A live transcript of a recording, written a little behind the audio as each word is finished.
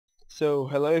So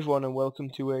hello everyone and welcome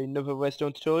to another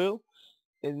redstone tutorial.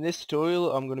 In this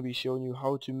tutorial I'm going to be showing you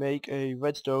how to make a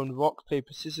redstone rock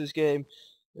paper scissors game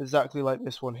exactly like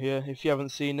this one here. If you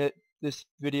haven't seen this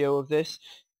video of this,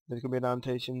 there's going to be an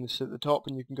annotation at the top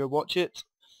and you can go watch it.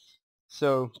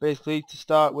 So basically, to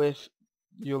start with,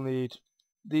 you'll need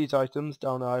these items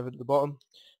down either at the bottom.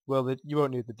 Well, you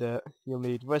won't need the dirt. You'll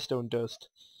need redstone dust,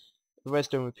 a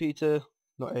redstone repeater,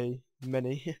 not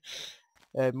many,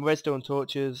 redstone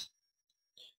torches.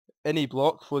 Any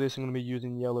block. For this I'm going to be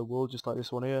using yellow wool, just like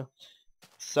this one here,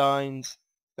 signs,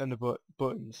 and the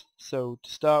buttons. So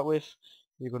to start with,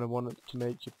 you're going to want to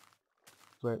make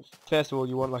your, first of all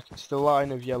you want just a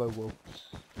line of yellow wool.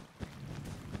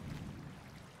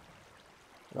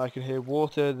 I can hear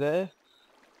water there.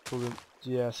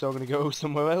 Yeah, so I'm going to go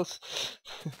somewhere else.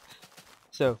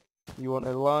 So you want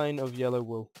a line of yellow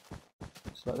wool,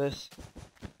 just like this.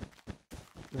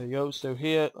 There you go. So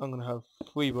here I'm going to have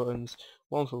 3 buttons,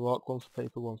 one for rock, one for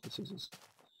paper, one for scissors.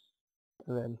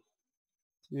 And then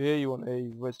here you want a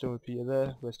redstone repeater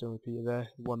there,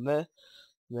 one there,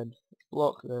 and then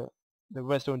block the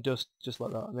redstone dust just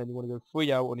like that. And then you want to go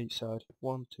 3 out on each side,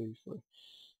 1, 2, 3,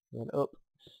 and then up.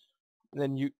 And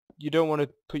then you don't want to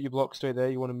put your block straight there.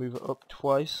 You want to move it up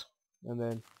twice, and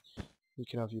then you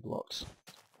can have your blocks.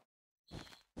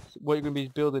 So what you're going to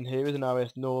be building here is an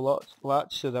RS NOR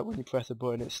latch, so that when you press a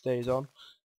button it stays on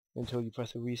until you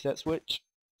press a reset switch.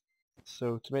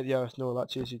 So to make the RS NOR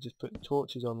latches, you just put the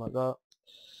torches on like that,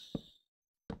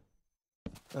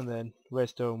 and then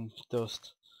redstone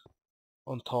dust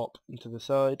on top and to the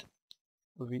side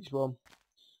of each one,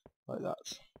 like that.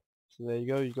 So there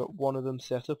you go, you've got one of them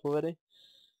set up already.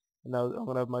 And now I'm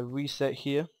going to have my reset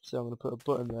here, so I'm going to put a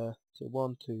button there. So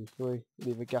 1, 2, 3,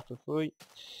 leave a gap of 3,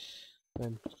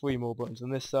 then 3 more buttons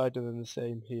on this side, and then the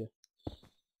same here.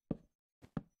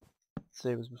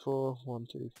 Same as before, 1,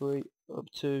 2, 3, up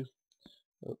 2,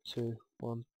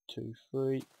 1, 2,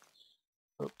 3,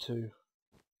 up 2, like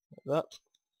that.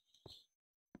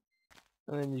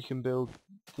 And then you can build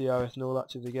the RS NOR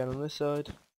latches again on this side,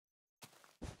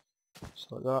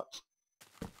 just like that.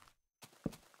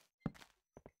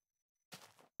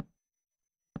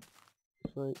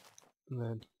 And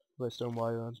then redstone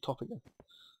wire on top again.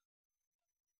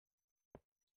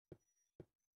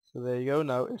 So there you go.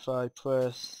 Now if I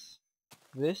press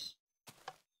this,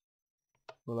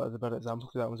 well, that's a better example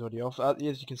because that one's already off.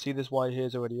 As you can see, this wire here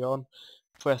is already on.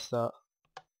 Press that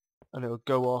and it'll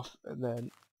go off, and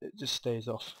then it just stays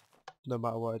off no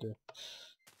matter what I do.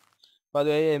 By the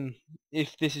way,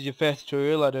 if this is your first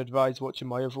tutorial, I'd advise watching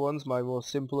my other ones, my more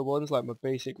simpler ones, like my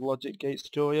basic logic gates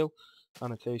tutorial,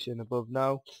 annotation above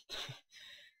now,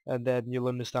 and then you'll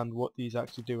understand what these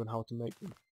actually do and how to make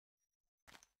them.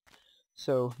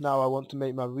 So now I want to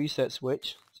make my reset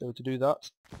switch, so to do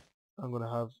that I'm going to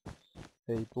have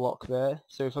a block there.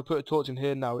 So if I put a torch in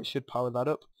here now, it should power that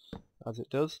up, as it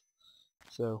does.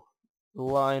 So a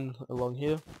line along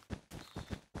here,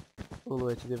 all the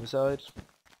way to the other side,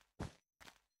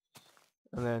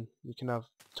 and then you can have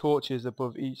torches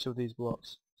above each of these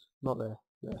blocks. Not there,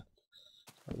 there.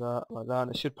 Like that,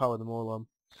 and it should power them all on.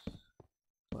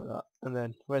 Like that. And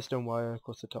then redstone wire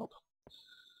across the top.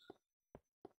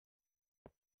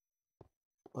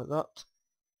 Like that.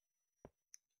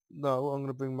 Now I'm going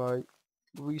to bring my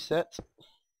reset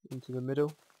into the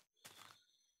middle.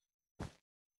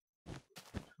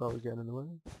 Without getting in the way.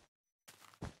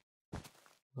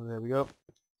 And there we go.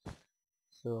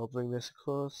 So I'll bring this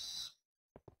across.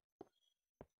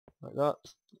 Like that.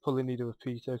 Probably need a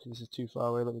repeater because this is too far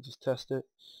away. Let me just test it.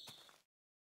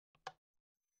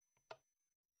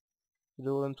 Did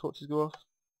all them torches go off?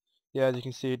 Yeah, as you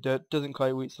can see, it doesn't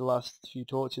quite reach the last few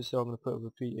torches, so I'm going to put a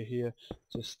repeater here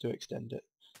just to extend it.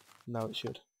 Now it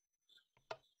should.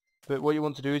 But what you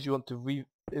want to do is you want to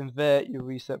invert your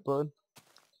reset button.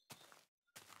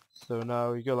 So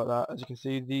now you go like that. As you can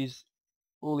see,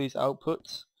 all these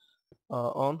outputs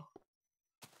are on.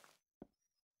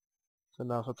 So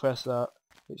now if I press that,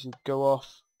 it should go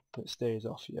off. It stays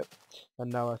off. Yep.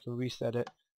 And now I can reset it,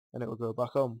 and it will go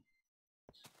back on.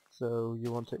 So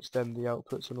you want to extend the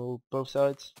outputs on both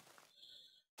sides.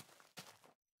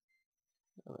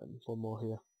 And then one more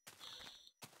here.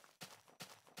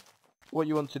 What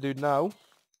you want to do now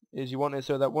is you want it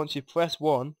so that once you press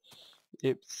one,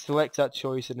 it selects that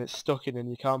choice and it's stuck in, and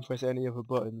you can't press any other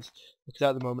buttons. Because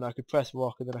at the moment I could press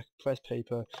rock and then I could press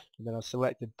paper, and then I've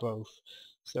selected both.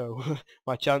 So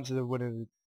my chances of winning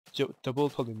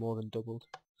doubled, probably more than doubled.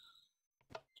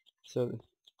 So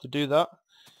to do that,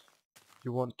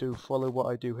 you want to follow what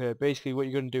I do here. Basically what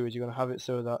you're going to do is you're going to have it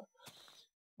so that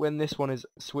when this one is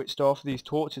switched off, these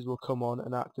torches will come on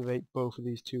and activate both of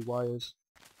these 2 wires.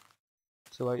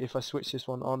 So like if I switch this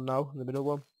one on now, the middle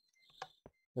one,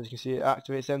 as you can see it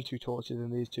activates them two torches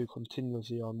and these two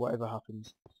continuously on whatever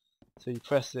happens. So you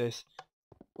press this,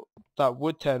 that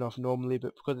would turn off normally,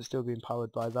 but because it's still being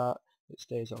powered by that, it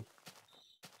stays on.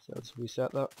 So let's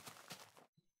reset that.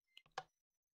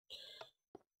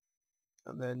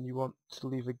 And then you want to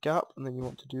leave a gap, and then you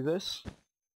want to do this.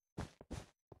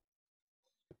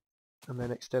 And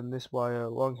then extend this wire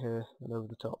along here and over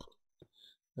the top.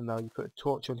 And now you put a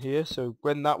torch on here, so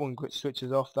when that one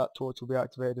switches off, that torch will be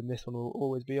activated and this one will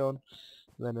always be on.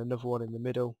 And then another one in the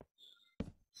middle,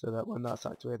 so that when that's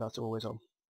activated, that's always on.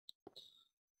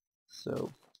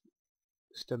 So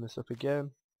extend this up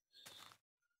again.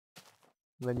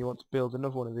 And then you want to build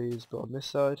another one of these, but on this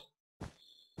side.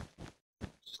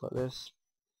 Just like this.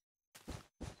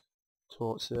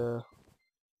 Torch there,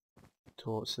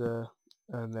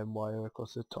 and then wire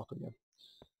across the top again.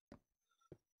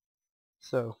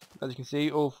 So, as you can see,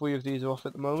 all three of these are off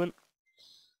at the moment.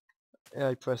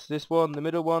 I press this one, the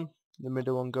middle one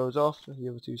goes off, the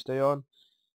other two stay on.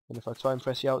 And if I try and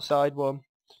press the outside one,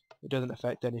 it doesn't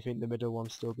affect anything, the middle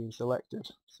one's still being selected.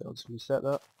 So I'll just reset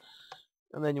that.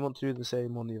 And then you want to do the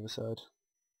same on the other side.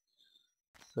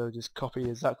 So just copy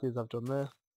exactly as I've done there.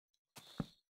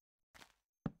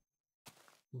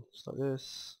 Just like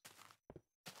this.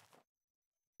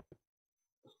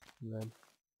 And then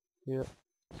here.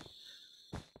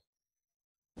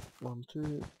 1,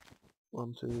 2,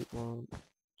 1, 2, 1,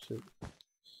 2.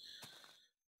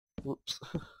 Whoops.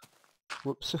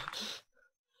 Whoops.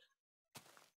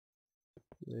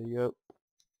 There you go.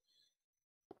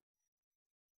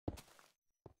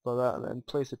 Like that, and then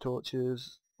place the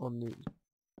torches on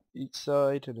each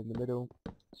side and in the middle.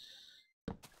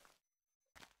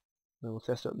 Then we'll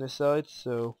test it on this side,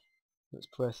 so let's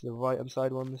press the right hand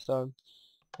side one this time.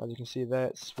 As you can see there,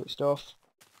 it's switched off.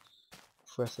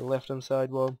 Press the left hand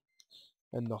side one,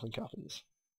 and nothing happens.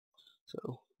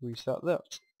 So reset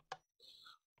that.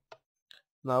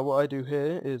 Now what I do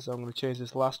here is I'm going to change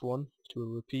this last one to a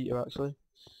repeater actually.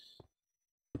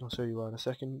 I'll show you why in a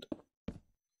second.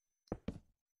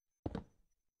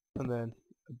 And then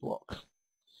a block.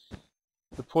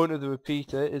 The point of the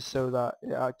repeater is so that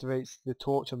it activates the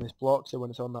torch on this block, so when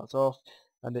it's on that's off,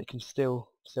 and it can still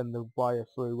send the wire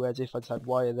through, whereas if I just had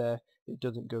wire there, it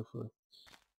doesn't go through.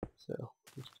 So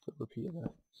just put repeater there.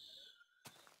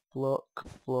 Block,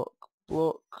 block,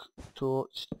 block,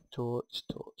 torch, torch,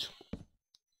 torch.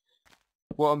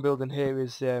 What I'm building here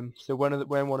is so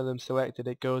when one of them's selected,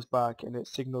 it goes back and it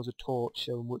signals a torch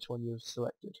showing which one you've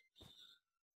selected.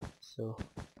 So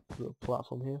a little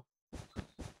platform here.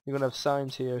 You're gonna have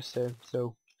signs here, so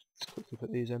let's quickly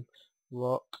put these in.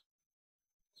 Rock,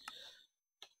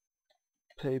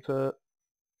 paper,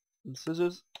 and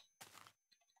scissors,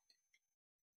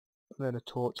 and then a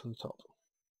torch on top.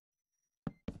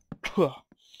 1,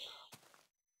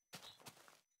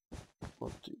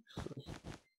 2, 3.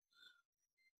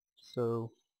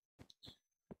 So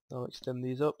I'll extend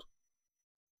these up.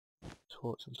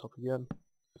 Torch on top again.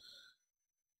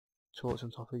 Torch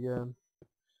on top again.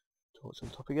 Torch on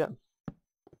top again.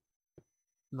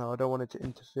 Now I don't want it to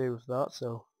interfere with that,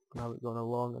 so I'll have it going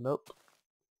along and up.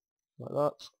 Like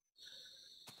that.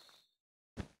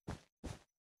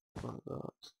 Like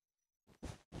that.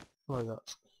 Like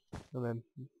that. And then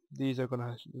these are going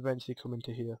to eventually come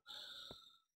into here.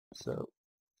 So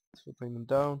we'll bring them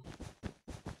down.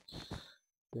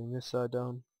 Bring this side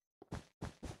down.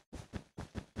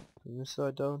 Bring this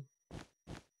side down.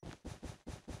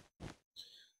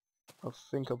 I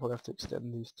think I'll probably have to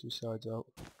extend these two sides out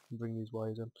and bring these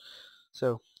wires in.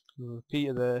 So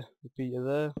repeater there,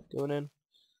 going in,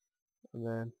 and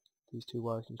then these two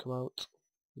wires can come out.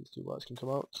 These two wires can come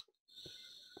out.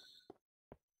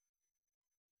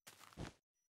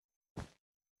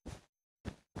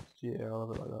 Yeah, I'll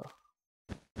have it like that.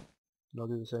 And I'll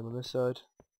do the same on this side.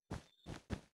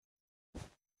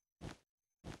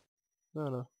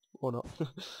 No, or not.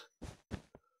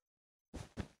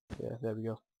 Yeah, there we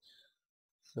go.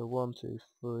 So 1, 2,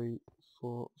 3,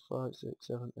 4, 5, 6,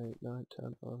 7, 8, 9,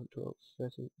 10, 11, 12,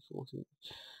 13, 14.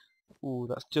 Ooh,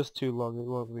 that's just too long, it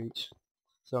won't reach.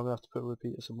 So I'm going to have to put a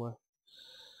repeater somewhere.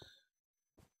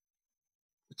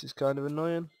 Which is kind of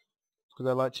annoying, because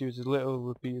I like to use as little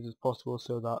repeaters as possible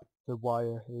so that the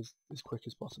wire is as quick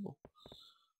as possible.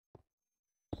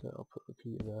 So I'll put a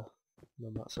repeater there, and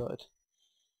on that side.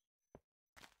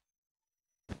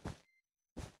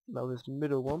 Now this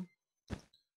middle one,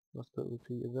 let's put a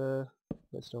repeater there,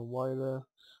 redstone wire there.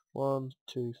 1,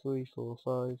 2, 3, 4,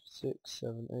 5, 6,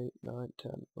 7, 8, 9,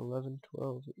 10, 11,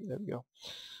 12, there we go.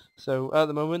 So at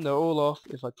the moment they're all off.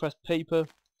 If I press paper,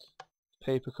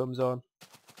 paper comes on,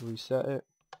 reset it,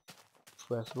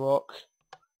 press rock.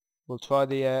 We'll try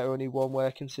the only one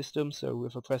working system, so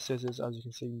if I press scissors, as you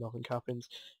can see, nothing happens.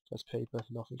 Press paper,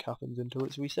 nothing happens until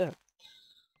it's reset.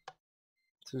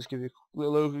 So just give you a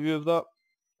little overview of that,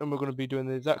 and we're going to be doing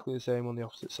exactly the same on the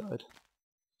opposite side.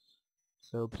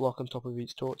 So block on top of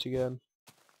each torch again.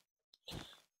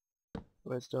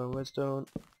 Redstone, redstone,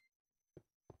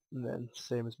 and then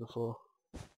same as before.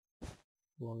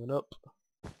 Long and up,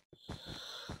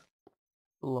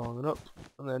 long and up,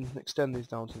 and then extend these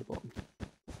down to the bottom.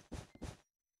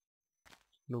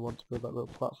 I want to build that little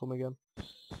platform again,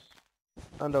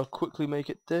 and I'll quickly make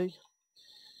it day.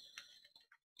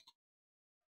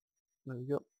 There we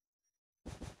go.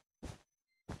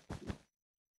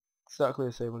 Exactly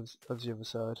the same as the other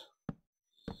side.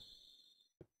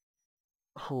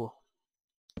 Whew.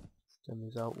 Extend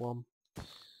these out one,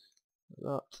 like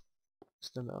that.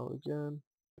 Extend it out again.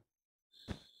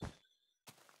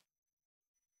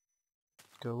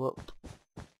 Go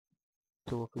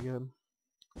up again,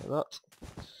 like that.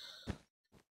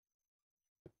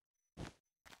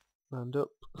 And up,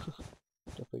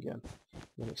 up again.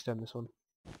 Then extend this one.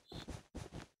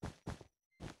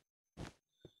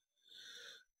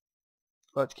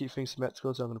 I like to keep things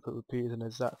symmetrical, so I'm going to put repeaters in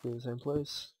exactly the same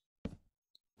place,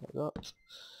 like that,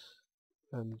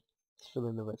 and fill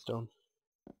in the redstone.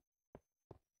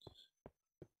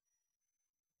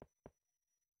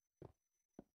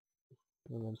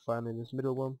 And then finally this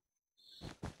middle one.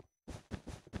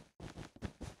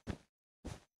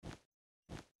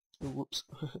 Oh, whoops.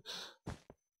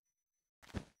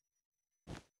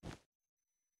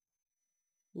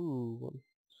 Ooh, one.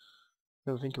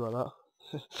 Never think about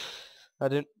that. I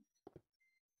didn't.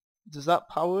 Does that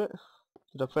power it?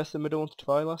 Did I press the middle one to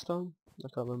try last time? I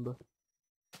can't remember.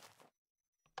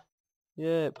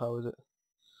 Yeah, it powers it.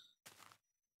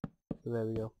 So there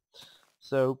we go.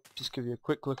 So just give you a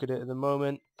quick look at it at the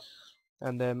moment,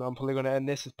 and then I'm probably going to end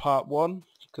this as part 1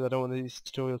 because I don't want this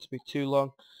tutorial to be too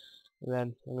long. And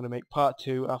then I'm going to make part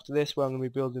 2 after this, where I'm going to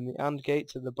be building the AND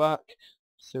gates at the back,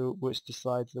 so which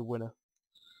decides the winner.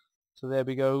 So there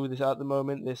we go. This at the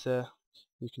moment, this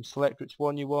you can select which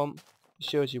one you want. It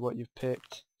shows you what you've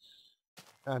picked,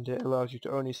 and it allows you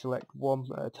to only select one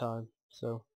at a time.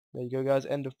 So there you go, guys.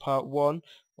 End of part 1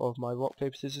 of my rock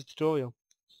paper scissors tutorial.